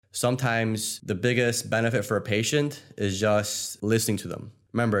Sometimes the biggest benefit for a patient is just listening to them.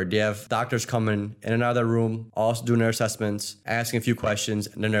 Remember, they have doctors coming in and out of the room, also doing their assessments, asking a few questions,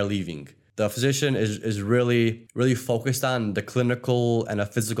 and then they're leaving. The physician is really focused on the clinical and the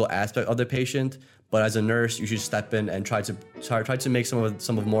physical aspect of the patient, but as a nurse, you should step in and try to make some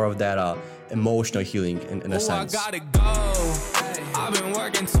of more of that emotional healing in a sense. I gotta go. I've been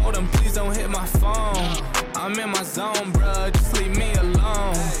working, told them please don't hit my phone. I'm in my zone, bruh, just leave me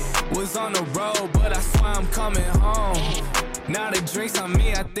alone. Was on the road, but I swear I'm coming home. Now the drinks on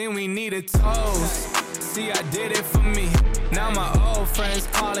me, I think we need a toast. See, I did it for me. Now my old friends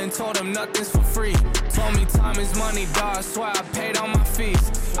calling, told them nothing's for free. Told me time is money, dog, swear I paid all my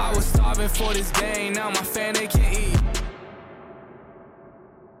fees. I was starving for this game, now my family can eat.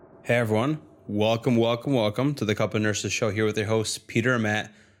 Hey everyone, welcome to the Couple Nurses Show, here with your hosts Peter and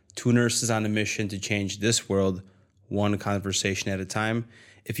Matt, two nurses on a mission to change this world, one conversation at a time.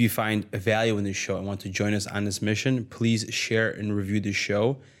 If you find value in this show and want to join us on this mission, please share and review the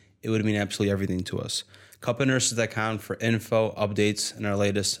show. It would mean absolutely everything to us. CoupleNurses.com for info, updates, and our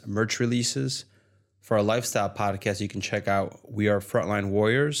latest merch releases. For our lifestyle podcast, you can check out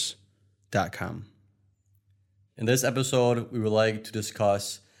wearefrontlinewarriors.com. In this episode, we would like to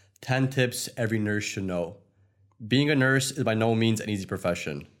discuss 10 tips every nurse should know. Being a nurse is by no means an easy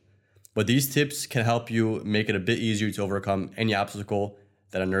profession, but these tips can help you make it a bit easier to overcome any obstacle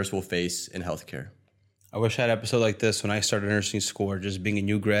that a nurse will face in healthcare. I wish I had an episode like this when I started nursing school, or just being a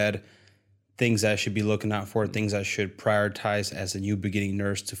new grad, things I should be looking out for, things I should prioritize as a new beginning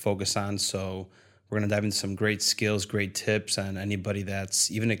nurse to focus on. So we're going to dive into some great skills, great tips, and anybody that's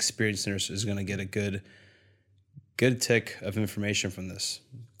even experienced nurse is going to get a good tick of information from this.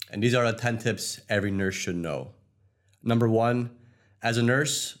 And these are the 10 tips every nurse should know. Number 1, as a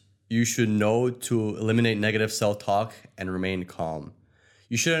nurse, you should know to eliminate negative self-talk and remain calm.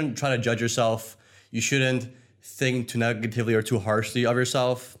 You shouldn't try to judge yourself. You shouldn't think too negatively or too harshly of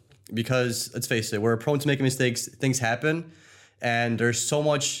yourself, because let's face it, we're prone to making mistakes. Things happen, and there's so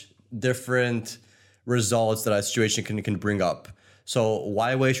much different results that a situation can bring up. So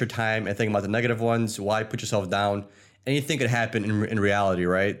why waste your time and think about the negative ones? Why put yourself down? Anything could happen in reality,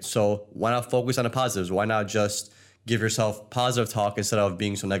 right? So why not focus on the positives? Why not just give yourself positive talk instead of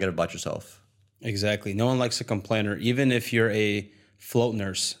being so negative about yourself? Exactly. No one likes a complainer. Even if you're a float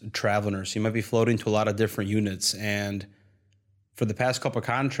nurse, travel nurse, you might be floating to a lot of different units. And for the past couple of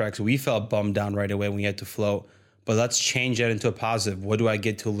contracts, we felt bummed down right away when we had to float. But let's change that into a positive. What do I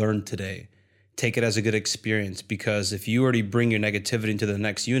get to learn today? Take it as a good experience, because if you already bring your negativity into the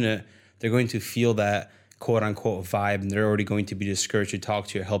next unit, they're going to feel that quote unquote vibe, and they're already going to be discouraged to talk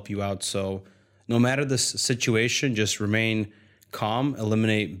to you, help you out. So no matter the situation, just remain calm,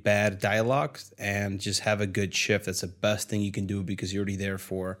 eliminate bad dialogue, and just have a good shift. That's the best thing you can do, because you're already there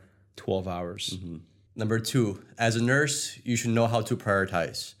for 12 hours. Mm-hmm. Number 2, as a nurse, you should know how to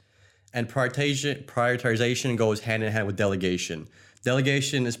prioritize. And prioritization goes hand in hand with delegation.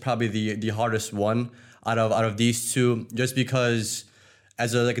 Delegation is probably the hardest one out of these two, just because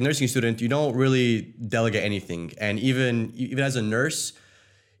as a nursing student, you don't really delegate anything. And even as a nurse,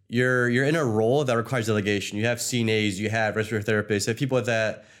 you're in a role that requires delegation. You have CNAs, you have respiratory therapists, you have people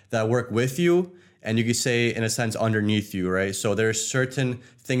that work with you, and you could say, in a sense, underneath you, right? So there's certain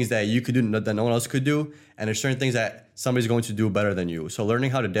things that you could do that no one else could do, and there's certain things that somebody's going to do better than you. So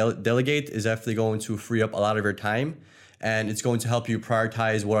learning how to delegate is definitely going to free up a lot of your time, and it's going to help you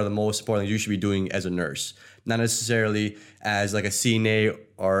prioritize what are the most important things you should be doing as a nurse. Not necessarily as like a CNA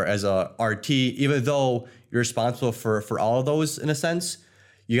or as a RT, even though you're responsible for all of those in a sense.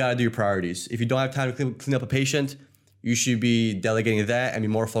 You got to do your priorities. If you don't have time to clean up a patient, you should be delegating that and be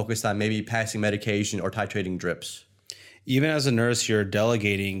more focused on maybe passing medication or titrating drips. Even as a nurse, you're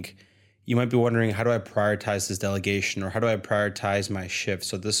delegating. You might be wondering, how do I prioritize this delegation, or how do I prioritize my shift?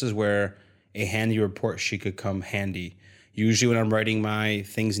 So this is where a handy report sheet could come handy. Usually when I'm writing my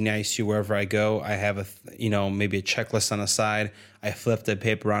things in the ICU, wherever I go, I have maybe a checklist on the side. I flip the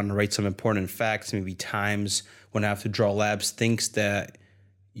paper on and write some important facts, maybe times when I have to draw labs, things that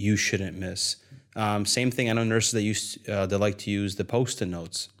you shouldn't miss. Same thing. I know nurses that like to use the Post-it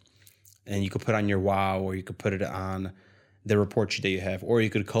notes, and you could put on your WOW, or you could put it on the report sheet that you have, or you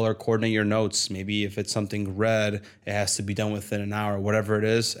could color coordinate your notes. Maybe if it's something red, it has to be done within an hour, whatever it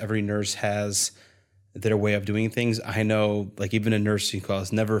is. Every nurse has their way of doing things. I know, like, even in nursing school, I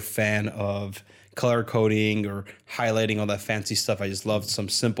was never a fan of color coding or highlighting all that fancy stuff. I just loved some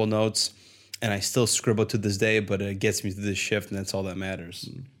simple notes, and I still scribble to this day, but it gets me through the shift, and that's all that matters.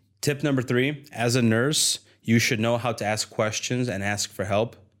 Tip number 3, as a nurse, you should know how to ask questions and ask for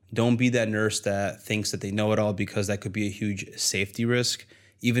help. Don't be that nurse that thinks that they know it all, because that could be a huge safety risk.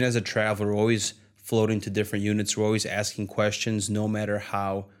 Even as a traveler, we're always floating to different units. We're always asking questions, no matter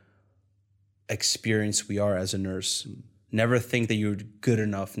how experienced we are as a nurse. Never think that you're good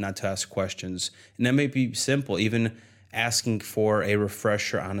enough not to ask questions. And that may be simple, even asking for a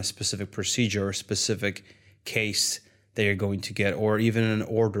refresher on a specific procedure or a specific case that you're going to get, or even an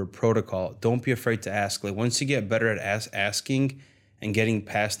order protocol. Don't be afraid to ask. Like, once you get better at asking and getting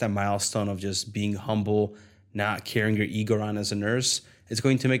past that milestone of just being humble, not carrying your ego around as a nurse, it's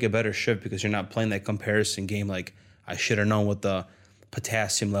going to make a better shift because you're not playing that comparison game like, I should have known what the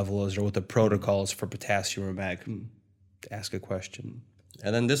potassium level is or what the protocol is for potassium or mag. Ask a question.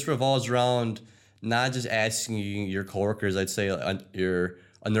 And then this revolves around not just asking your coworkers, I'd say you're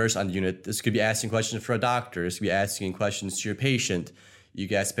a nurse on the unit. This could be asking questions for a doctor. This could be asking questions to your patient. You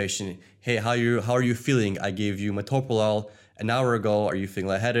can ask the patient, hey, how are you feeling? I gave you metoprolol an hour ago. Are you feeling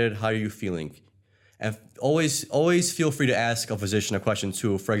lightheaded? How are you feeling? And always feel free to ask a physician a question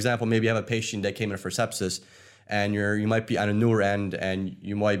too. For example, maybe you have a patient that came in for sepsis, and you might be on a newer end, and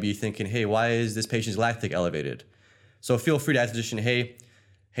you might be thinking, hey, why is this patient's lactic elevated? So feel free to ask the physician,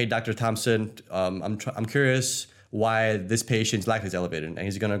 hey, Dr. Thompson, I'm curious why this patient's lactate is elevated. And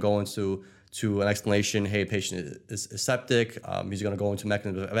he's going to go into an explanation. Hey, patient is septic. He's going to go into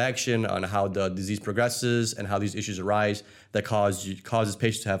mechanism of action on how the disease progresses and how these issues arise that causes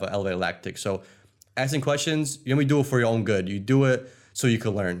patients to have an elevated lactic. So asking questions, you only do it for your own good. You do it so you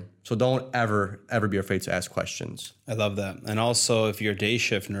can learn. So don't ever be afraid to ask questions. I love that. And also, if you're a day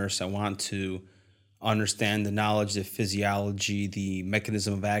shift nurse, I want to understand the knowledge, the physiology, the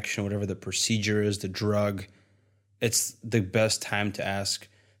mechanism of action, whatever the procedure is, the drug. It's the best time to ask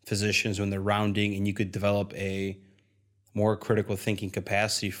physicians when they're rounding, and you could develop a more critical thinking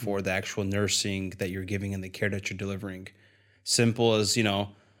capacity for the actual nursing that you're giving and the care that you're delivering. Simple as,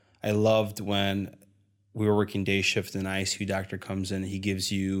 I loved when we were working day shift and an ICU doctor comes in, he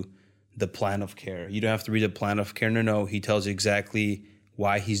gives you the plan of care. You don't have to read the plan of care. No. He tells you exactly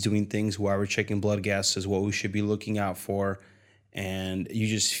why he's doing things, why we're checking blood gases, what we should be looking out for. And you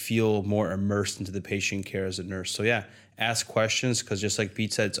just feel more immersed into the patient care as a nurse. So yeah, ask questions, because just like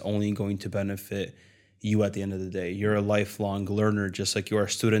Pete said, it's only going to benefit you at the end of the day. You're a lifelong learner, just like you are a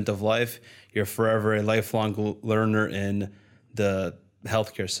student of life. You're forever a lifelong learner in the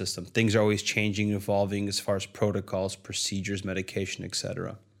healthcare system. Things are always changing, evolving as far as protocols, procedures, medication,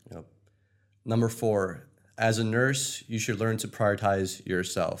 etc. Yep. Number 4, as a nurse, you should learn to prioritize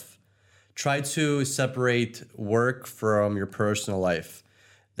yourself. Try to separate work from your personal life.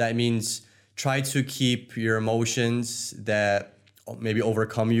 That means try to keep your emotions that maybe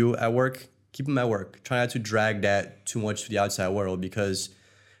overcome you at work, keep them at work. Try not to drag that too much to the outside world, because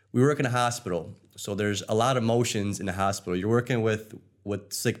we work in a hospital. So there's a lot of emotions in the hospital. You're working with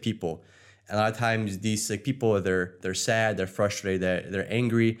sick people. And a lot of times these sick people, they're sad, they're frustrated, they're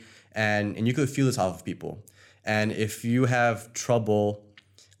angry, and you could feel this off of people. And if you have trouble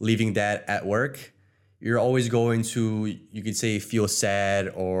leaving that at work, you're always going to, you could say, feel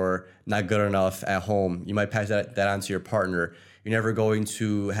sad or not good enough at home. You might pass that on to your partner. You're never going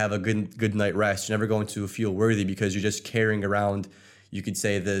to have a good night rest. You're never going to feel worthy because you're just carrying around, you could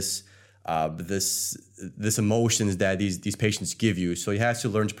say, this emotions that these patients give you. So you have to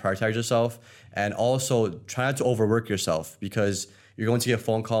learn to prioritize yourself, and also try not to overwork yourself, because you're going to get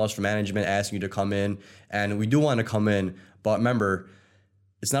phone calls from management asking you to come in, and we do want to come in, but remember,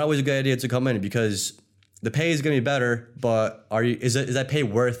 it's not always a good idea to come in, because the pay is going to be better, but is that pay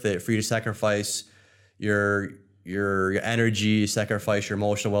worth it for you to sacrifice your energy, sacrifice your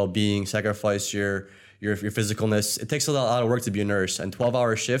emotional well-being, sacrifice your physicalness? It takes a lot of work to be a nurse, and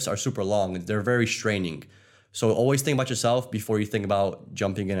 12-hour shifts are super long. They're very straining. So always think about yourself before you think about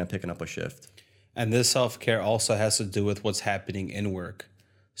jumping in and picking up a shift. And this self-care also has to do with what's happening in work.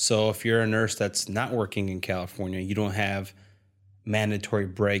 So if you're a nurse that's not working in California, you don't have mandatory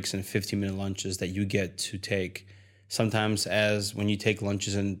breaks and 15-minute lunches that you get to take. Sometimes when you take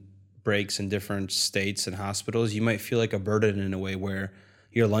lunches and breaks in different states and hospitals, you might feel like a burden in a way where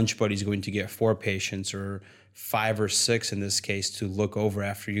your lunch buddy is going to get 4 patients or 5 or 6 in this case to look over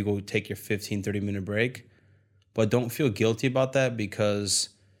after you go take your 30-minute break. But don't feel guilty about that, because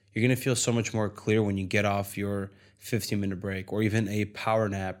you're going to feel so much more clear when you get off your 15-minute break, or even a power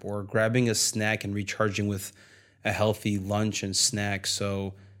nap, or grabbing a snack and recharging with a healthy lunch and snack.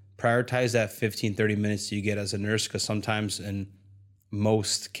 So prioritize that 15-30 minutes you get as a nurse, because sometimes in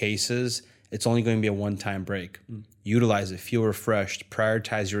most cases, it's only going to be a one-time break. Utilize it, feel refreshed,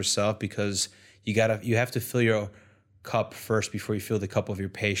 prioritize yourself, because you have to fill your cup first before you fill the cup of your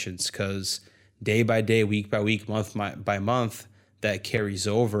patients, because day by day, week by week, month by month, that carries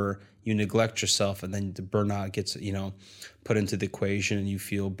over. you neglect yourself, and then the burnout gets, put into the equation, and you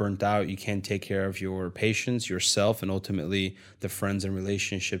feel burnt out. You can't take care of your patients, yourself, and ultimately the friends and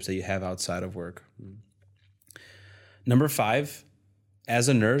relationships that you have outside of work. Number 5, as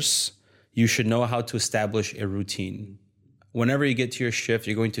a nurse, you should know how to establish a routine. Whenever you get to your shift,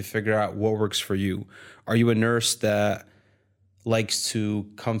 you're going to figure out what works for you. Are you a nurse that likes to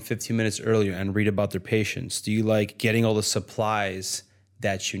come 15 minutes earlier and read about their patients? Do you like getting all the supplies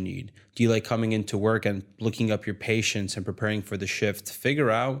that you need? Do you like coming into work and looking up your patients and preparing for the shift? Figure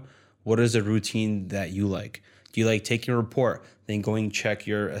out what is a routine that you like. Do you like taking a report, then going check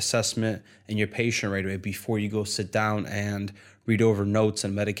your assessment and your patient right away before you go sit down and read over notes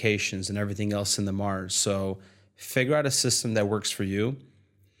and medications and everything else in the MARS? So figure out a system that works for you.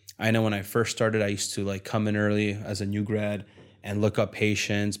 I know when I first started, I used to like come in early as a new grad and look up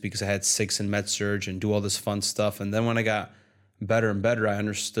patients because I had 6 in med-surg and do all this fun stuff. And then when I got better and better, I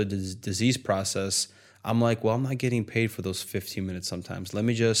understood the disease process. I'm like, well, I'm not getting paid for those 15 minutes sometimes.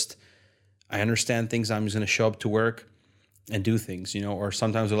 I understand things. I'm just going to show up to work and do things, or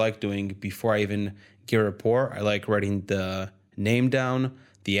sometimes I like doing, before I even get a report, I like writing the name down,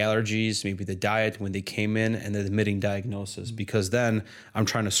 the allergies, maybe the diet when they came in, and then admitting diagnosis, because then I'm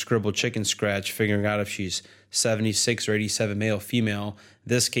trying to scribble chicken scratch, figuring out if she's 76 or 87 male, female.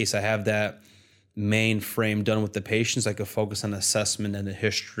 This case, I have that main frame done with the patients. I could focus on assessment and the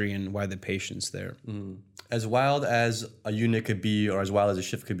history and why the patient's there. As wild as a unit could be, or as wild as a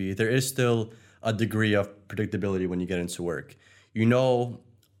shift could be, there is still a degree of predictability when you get into work. You know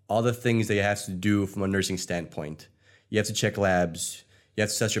all the things that you have to do from a nursing standpoint. You have to check labs, you have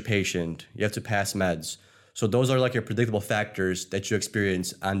to assess your patient, you have to pass meds. So those are like your predictable factors that you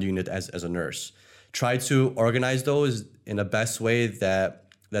experience on the unit as a nurse. Try to organize those in the best way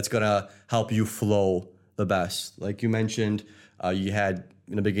that's gonna help you flow the best. Like you mentioned, you had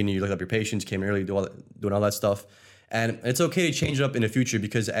in the beginning, you looked up your patients, came early, doing all that stuff. And it's okay to change it up in the future,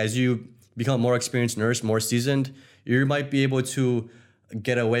 because as you become a more experienced nurse, more seasoned, you might be able to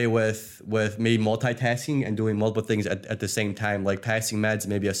get away with maybe multitasking and doing multiple things at the same time, like passing meds,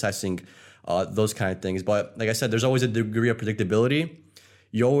 maybe assessing those kind of things. But like I said, there's always a degree of predictability.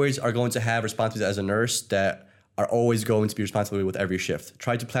 You always are going to have responsibilities as a nurse that are always going to be responsible with every shift.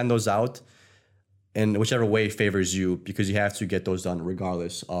 Try to plan those out in whichever way favors you, because you have to get those done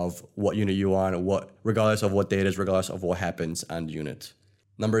regardless of what unit you are on, regardless of what day it is, regardless of what happens on the unit.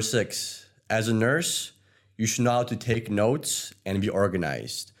 Number 6, as a nurse, you should know how to take notes and be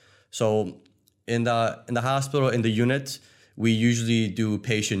organized. So in the hospital, in the unit, we usually do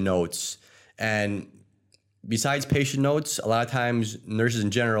patient notes. And besides patient notes, a lot of times nurses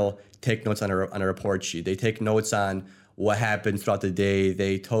in general take notes on a report sheet. They take notes on what happened throughout the day.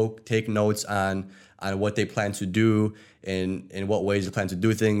 They take notes on what they plan to do and in what ways they plan to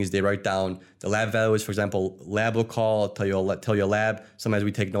do things. They write down the lab values. For example, lab will call, tell you a lab. Sometimes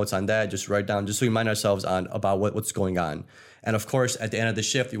we take notes on that, just write down, just to remind ourselves about what's going on. And of course, at the end of the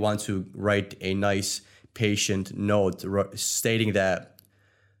shift, we want to write a nice patient note stating that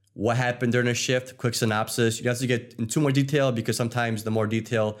what happened during a shift, quick synopsis. You have to get into more detail, because sometimes the more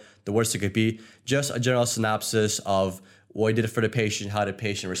detail, the worse it could be. Just a general synopsis of what you did for the patient, how the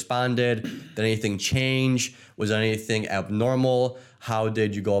patient responded. Did anything change? Was there anything abnormal? How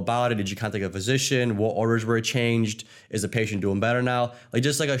did you go about it? Did you contact a physician? What orders were changed? Is the patient doing better now?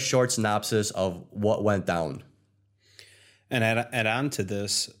 Just like a short synopsis of what went down. And add on to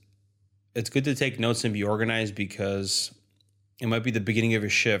this, it's good to take notes and be organized, because it might be the beginning of your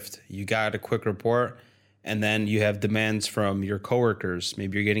shift. You got a quick report, and then you have demands from your coworkers.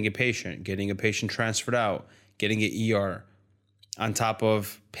 Maybe you're getting a patient transferred out, getting an ER, on top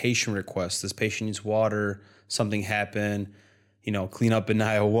of patient requests. This patient needs water, something happened, clean up in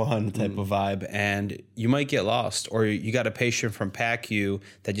 901 type of vibe, and you might get lost. Or you got a patient from PACU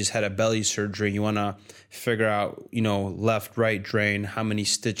that just had a belly surgery, and you want to figure out, left, right drain, how many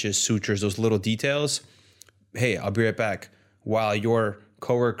stitches, sutures, those little details. Hey, I'll be right back. While your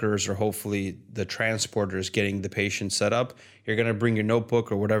coworkers or hopefully the transporters getting the patient set up, you're going to bring your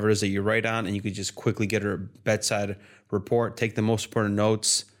notebook or whatever it is that you write on, and you could just quickly get a bedside report, take the most important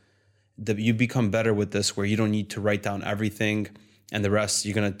notes. You become better with this, where you don't need to write down everything, and the rest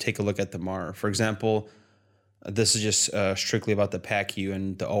you're going to take a look at the MAR. For example, this is just strictly about the PACU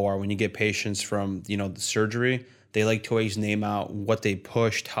and the OR. When you get patients from the surgery, they like to always name out what they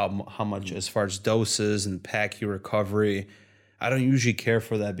pushed, how much as far as doses and PACU recovery. I don't usually care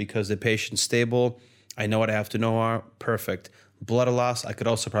for that, because the patient's stable. I know what I have to know are perfect. Blood loss, I could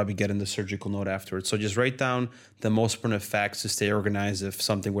also probably get in the surgical note afterwards. So just write down the most important facts to stay organized if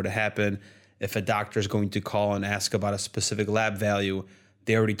something were to happen. If a doctor is going to call and ask about a specific lab value,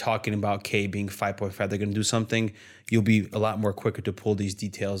 they're already talking about K being 5.5, they're going to do something, you'll be a lot more quicker to pull these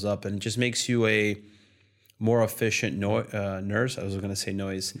details up. And it just makes you a more efficient nurse. I was going to say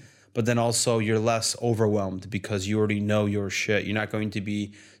noise. But then also you're less overwhelmed because you already know your shit. You're not going to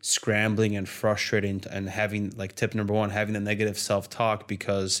be scrambling and frustrating and having, like, tip number one, having the negative self-talk,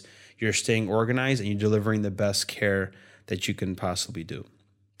 because you're staying organized and you're delivering the best care that you can possibly do.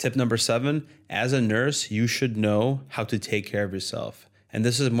 Tip number 7, as a nurse, you should know how to take care of yourself. And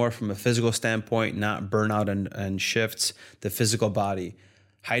this is more from a physical standpoint, not burnout and shifts, the physical body.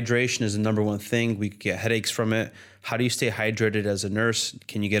 Hydration is the number one thing. We could get headaches from it. How do you stay hydrated as a nurse?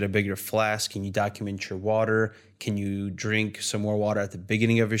 Can you get a bigger flask? Can you document your water? Can you drink some more water at the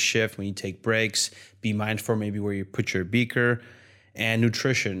beginning of your shift when you take breaks? Be mindful maybe where you put your beaker. And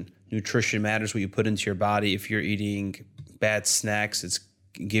nutrition. Nutrition matters, what you put into your body. If you're eating bad snacks, it's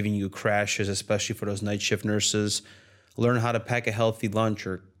giving you crashes, especially for those night shift nurses. Learn how to pack a healthy lunch,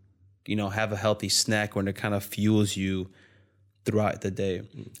 or, have a healthy snack when it kind of fuels you throughout the day.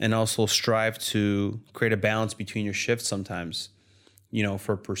 And also strive to create a balance between your shifts sometimes,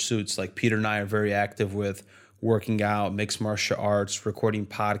 for pursuits. Like Peter and I are very active with working out, mixed martial arts, recording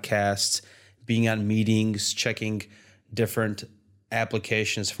podcasts, being on meetings, checking different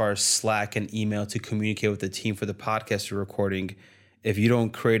applications as far as Slack and email to communicate with the team for the podcast you're recording. If you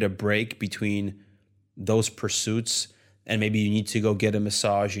don't create a break between those pursuits, and maybe you need to go get a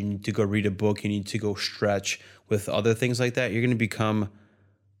massage, you need to go read a book, you need to go stretch with other things like that, you're not going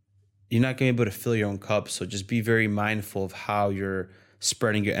to be able to fill your own cup. So just be very mindful of how you're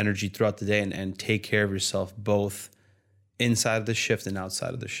spreading your energy throughout the day, and take care of yourself both inside of the shift and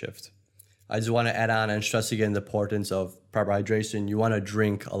outside of the shift. I just want to add on and stress again the importance of proper hydration. You want to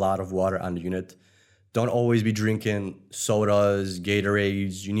drink a lot of water on the unit. Don't always be drinking sodas,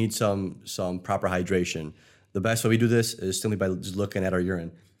 Gatorades. You need some proper hydration. The best way we do this is simply by just looking at our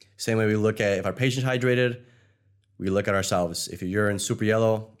urine. Same way we look at if our patient's hydrated, we look at ourselves. If your urine's super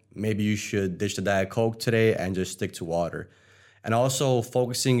yellow, maybe you should ditch the Diet Coke today and just stick to water. And also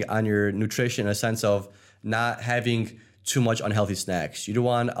focusing on your nutrition in a sense of not having too much unhealthy snacks. You don't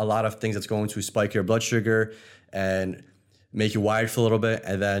want a lot of things that's going to spike your blood sugar and make you wired for a little bit,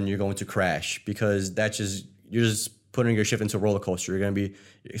 and then you're going to crash, because you're just putting your shift into a roller coaster. You're going to be,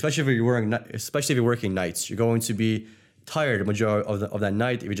 especially if you're working nights, you're going to be tired the majority of that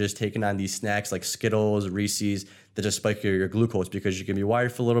night if you're just taking on these snacks like Skittles, Reese's, that just spike your glucose, because you can be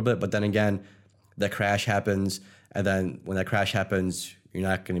wired for a little bit, but then again, that crash happens, and then when that crash happens, you're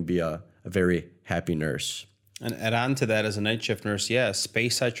not going to be a very happy nurse. And add on to that, as a night shift nurse,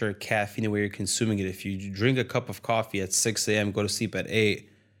 space out your caffeine the way you're consuming it. If you drink a cup of coffee at 6 a.m., go to sleep at 8,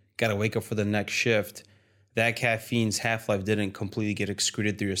 got to wake up for the next shift, that caffeine's half-life didn't completely get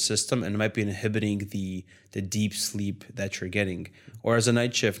excreted through your system, and it might be inhibiting the deep sleep that you're getting. Or as a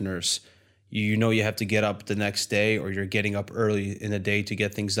night shift nurse, you have to get up the next day, or you're getting up early in the day to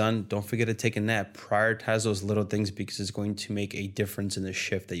get things done. Don't forget to take a nap. Prioritize those little things, because it's going to make a difference in the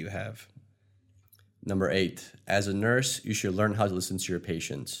shift that you have. Number 8, as a nurse, you should learn how to listen to your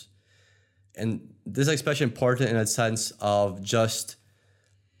patients. And this is especially important in a sense of just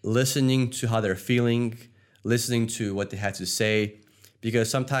listening to how they're feeling, listening to what they had to say,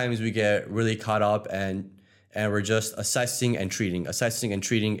 because sometimes we get really caught up and we're just assessing and treating,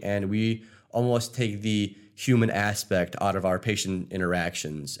 and we almost take the human aspect out of our patient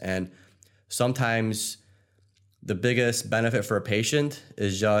interactions. And sometimes the biggest benefit for a patient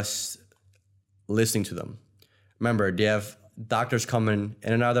is just listening to them. Remember, they have doctors coming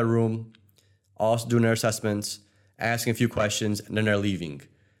in and out of the room, also doing their assessments, asking a few questions, and then they're leaving.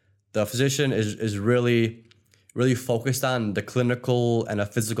 The physician is really, really focused on the clinical and a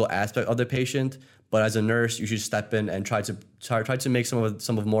physical aspect of the patient, but as a nurse, you should step in and try to make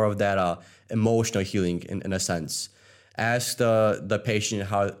some of more of that emotional healing in a sense. Ask the patient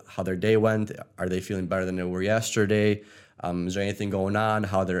how their day went. Are they feeling better than they were yesterday? Is there anything going on?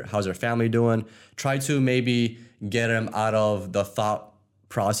 How's their family doing? Try to maybe get them out of the thought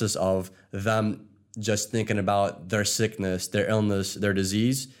process of them just thinking about their sickness, their illness, their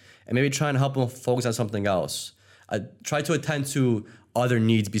disease, and maybe try and help them focus on something else. Try to attend to other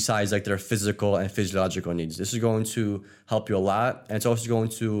needs besides like their physical and physiological needs. This is going to help you a lot, and it's also going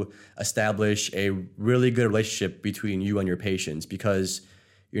to establish a really good relationship between you and your patients, because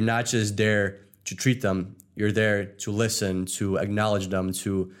you're not just there to treat them, you're there to listen, to acknowledge them,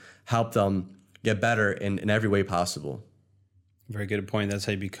 to help them get better in every way possible. Very good point. That's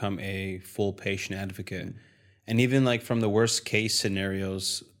how you become a full patient advocate. And even like from the worst case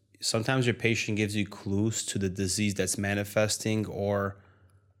scenarios, sometimes your patient gives you clues to the disease that's manifesting, or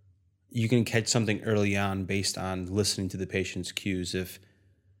you can catch something early on based on listening to the patient's cues. If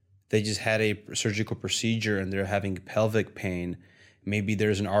they just had a surgical procedure and they're having pelvic pain. Maybe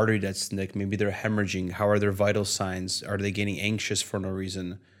there's an artery that's nicked. Maybe they're hemorrhaging. How are their vital signs? Are they getting anxious for no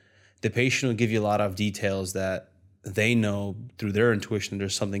reason? The patient will give you a lot of details that they know through their intuition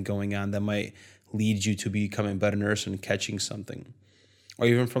there's something going on that might lead you to becoming a better nurse and catching something. Or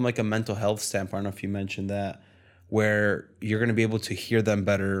even from like a mental health standpoint, I don't know if you mentioned that, where you're going to be able to hear them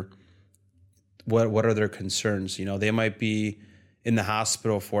better. What are their concerns? You know, they might be in the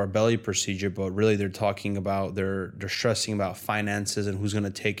hospital for a belly procedure, but really they're talking about, they're stressing about finances and who's going to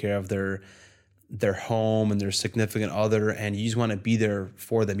take care of their home and their significant other, and you just want to be there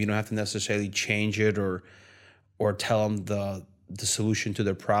for them. You don't have to necessarily change it or tell them the solution to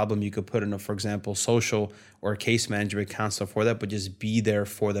their problem. You could put in a, for example, social or case management counselor for that, but just be there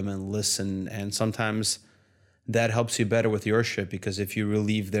for them and listen. And sometimes that helps you better with your shit, because if you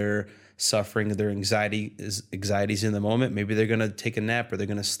relieve their suffering, their anxieties in the moment, maybe they're going to take a nap or they're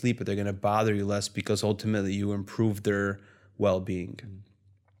going to sleep or they're going to bother you less, because ultimately you improve their well-being.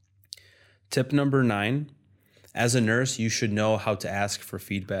 Tip number 9, as a nurse, you should know how to ask for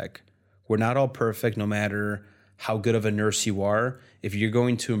feedback. We're not all perfect, no matter how good of a nurse you are. If you're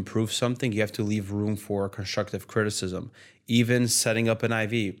going to improve something, you have to leave room for constructive criticism. Even setting up an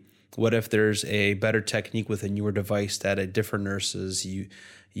IV. What if there's a better technique with a newer device that a different nurse is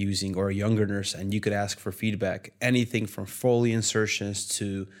using, or a younger nurse, and you could ask for feedback? Anything from Foley insertions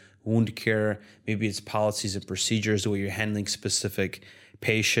to wound care. Maybe it's policies and procedures, the way you're handling specific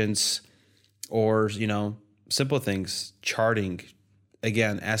patients, or, you know, simple things, charting.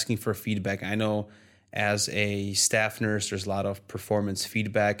 Again, asking for feedback. I know as a staff nurse, there's a lot of performance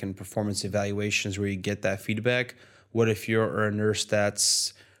feedback and performance evaluations where you get that feedback. What if you're a nurse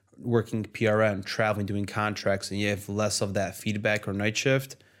that's working PRN, traveling, doing contracts, and you have less of that feedback or night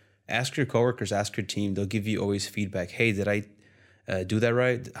shift? Ask your coworkers, ask your team. They'll give you always feedback. Hey, did I do that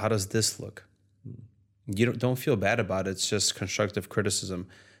right? How does this look? You don't feel bad about it. It's just constructive criticism.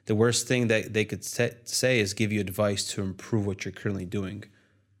 The worst thing that they could say is give you advice to improve what you're currently doing.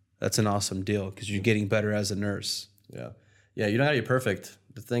 That's an awesome deal, because you're getting better as a nurse. Yeah. You don't have to be perfect.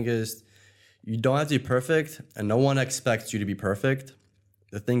 The thing is, you don't have to be perfect, and no one expects you to be perfect.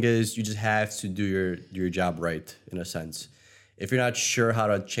 The thing is, you just have to do your job right, in a sense. If you're not sure how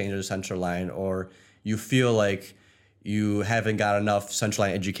to change the central line, or you feel like you haven't got enough central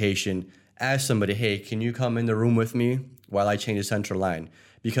line education, ask somebody, hey, can you come in the room with me while I change the central line?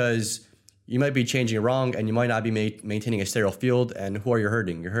 Because you might be changing it wrong, and you might not be maintaining a sterile field, and who are you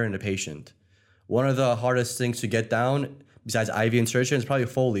hurting? You're hurting the patient. One of the hardest things to get down, besides IV insertion, is probably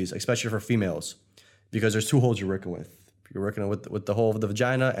Foley's, especially for females, because there's 2 holes you're working with. You're working with the hole of the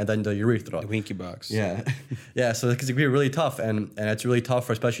vagina and then the urethra. The winky box. Yeah. Yeah, so it can be really tough, and it's really tough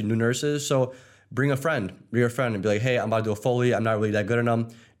for especially new nurses. So bring a friend and be like, hey, I'm about to do a Foley. I'm not really that good at them.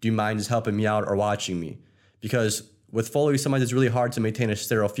 Do you mind just helping me out or watching me? Because with Foley, sometimes it's really hard to maintain a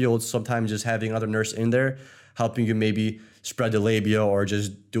sterile field. Sometimes just having another nurse in there helping you maybe spread the labia or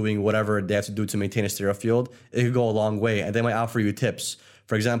just doing whatever they have to do to maintain a sterile field, it could go a long way. And they might offer you tips.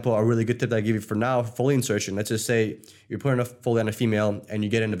 For example, a really good tip that I give you for now, Foley insertion. Let's just say you're putting a Foley on a female and you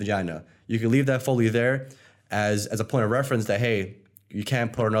get in the vagina. You can leave that Foley there as a point of reference that, hey, you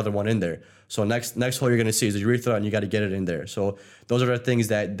can't put another one in there. So next hole you're going to see is the urethra, and you got to get it in there. So those are the things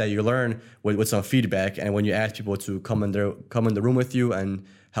that you learn with some feedback, and when you ask people to come in the room with you and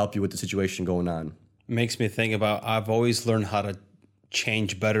help you with the situation going on. Makes me think about, I've always learned how to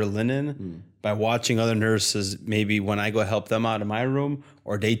change better linen by watching other nurses, maybe when I go help them out in my room,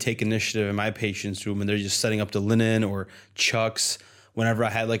 or they take initiative in my patient's room and they're just setting up the linen or chucks. Whenever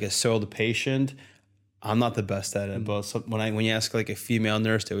I had like a soiled patient, I'm not the best at it, but when you ask like a female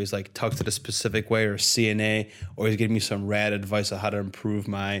nurse, they always like tucked it a specific way, or CNA always give me some rad advice on how to improve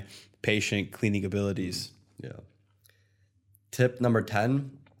my patient cleaning abilities. Yeah. Tip number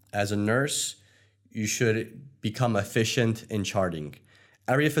 10, as a nurse, you should become efficient in charting.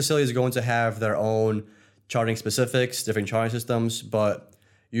 Every facility is going to have their own charting specifics, different charting systems, but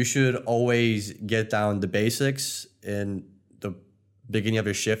you should always get down the basics in the beginning of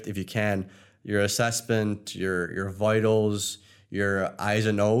your shift if you can. Your assessment, your vitals, your I's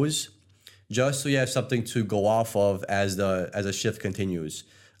and O's, just so you have something to go off of as a shift continues.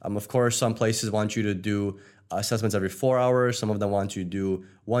 Of course, some places want you to do assessments every 4 hours. Some of them want you to do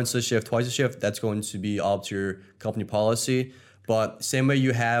once a shift, twice a shift. That's going to be up to your company policy. But same way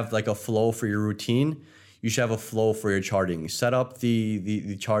you have like a flow for your routine, you should have a flow for your charting. Set up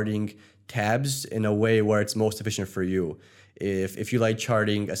the charting tabs in a way where it's most efficient for you. If you like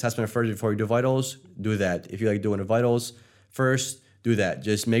charting assessment first before you do vitals, do that. If you like doing the vitals first, do that.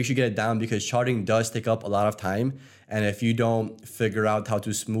 Just make sure you get it down because charting does take up a lot of time. And if you don't figure out how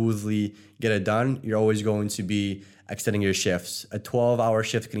to smoothly get it done, you're always going to be extending your shifts. A 12-hour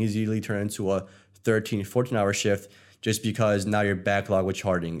shift can easily turn into a 13, 14-hour shift just because now you're backlogged with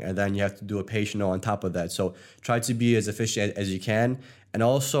charting. And then you have to do a patient note on top of that. So try to be as efficient as you can. And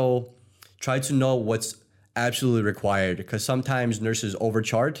also try to know what's absolutely required because sometimes nurses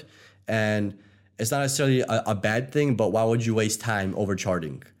overchart and it's not necessarily a bad thing, but why would you waste time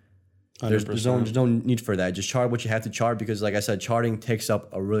overcharting? There's no need for that. Just chart what you have to chart because like I said, charting takes up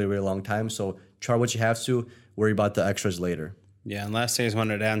a really, really long time. So chart what you have to, worry about the extras later. Yeah, and last thing I just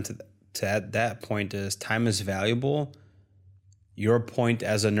wanted to add to add that point is time is valuable. Your point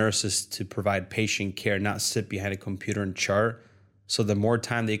as a nurse is to provide patient care, not sit behind a computer and chart. So the more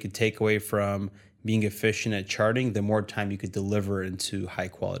time that you could take away from being efficient at charting, the more time you could deliver into high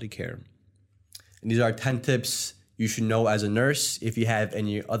quality care. And these are 10 tips you should know as a nurse. If you have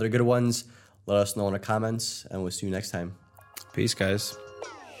any other good ones, let us know in the comments and we'll see you next time. Peace, guys.